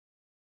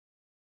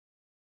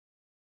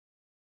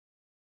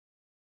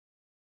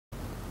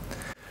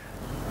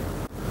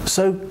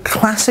So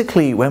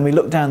classically, when we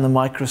look down the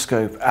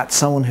microscope at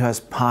someone who has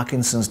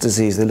Parkinson's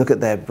disease, they look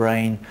at their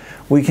brain,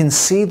 we can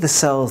see the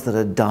cells that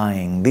are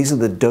dying. These are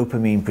the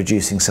dopamine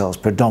producing cells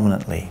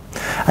predominantly.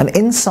 And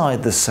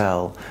inside the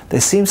cell,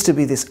 there seems to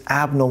be this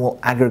abnormal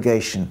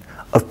aggregation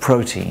of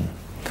protein.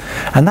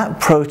 And that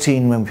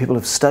protein, when people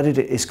have studied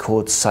it, is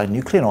called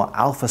synuclein or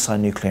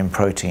alpha-synuclein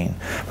protein.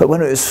 But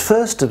when it was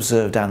first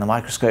observed down the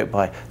microscope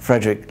by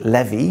Frederick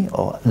Levy,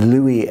 or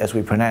Lewy as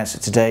we pronounce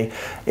it today,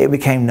 it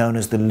became known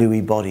as the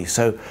Lewy body.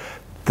 So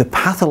the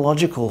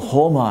pathological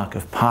hallmark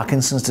of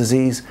Parkinson's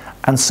disease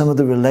and some of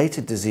the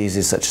related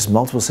diseases such as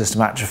multiple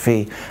system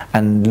atrophy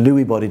and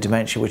Lewy body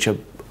dementia, which are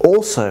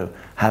also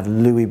have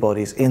Lewy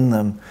bodies in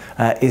them,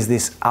 is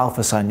this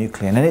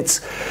alpha-synuclein. And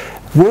it's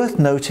worth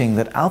noting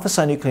that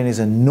alpha-synuclein is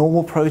a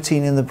normal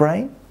protein in the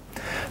brain,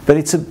 but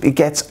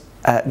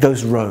it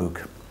goes rogue.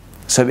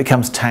 So it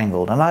becomes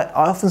tangled. And I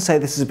often say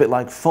this is a bit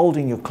like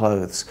folding your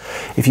clothes.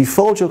 If you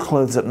fold your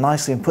clothes up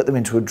nicely and put them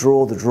into a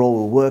drawer, the drawer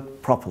will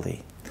work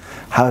properly.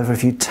 However,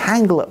 if you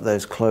tangle up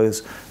those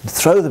clothes and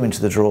throw them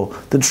into the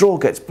drawer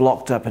gets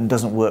blocked up and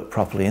doesn't work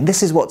properly. And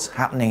this is what's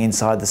happening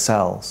inside the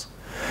cells.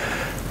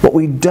 What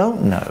we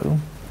don't know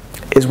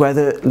is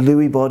whether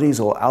Lewy bodies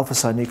or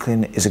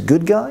alpha-synuclein is a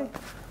good guy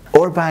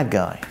or a bad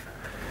guy.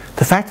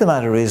 The fact of the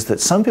matter is that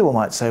some people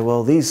might say,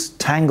 well, these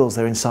tangles,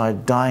 they're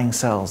inside dying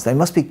cells. They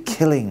must be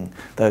killing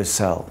those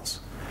cells.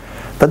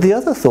 But the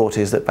other thought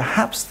is that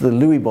perhaps the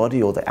Lewy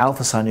body or the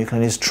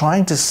alpha-synuclein is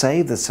trying to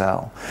save the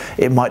cell.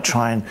 It might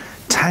try and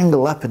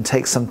tangle up and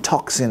take some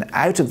toxin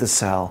out of the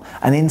cell,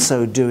 and in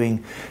so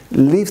doing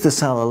leave the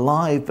cell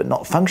alive but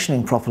not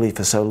functioning properly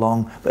for so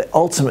long, but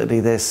ultimately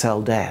there's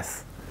cell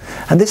death.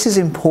 And this is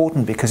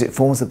important because it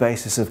forms the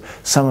basis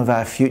of some of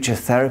our future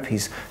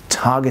therapies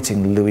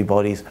targeting Lewy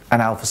bodies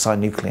and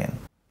alpha-synuclein.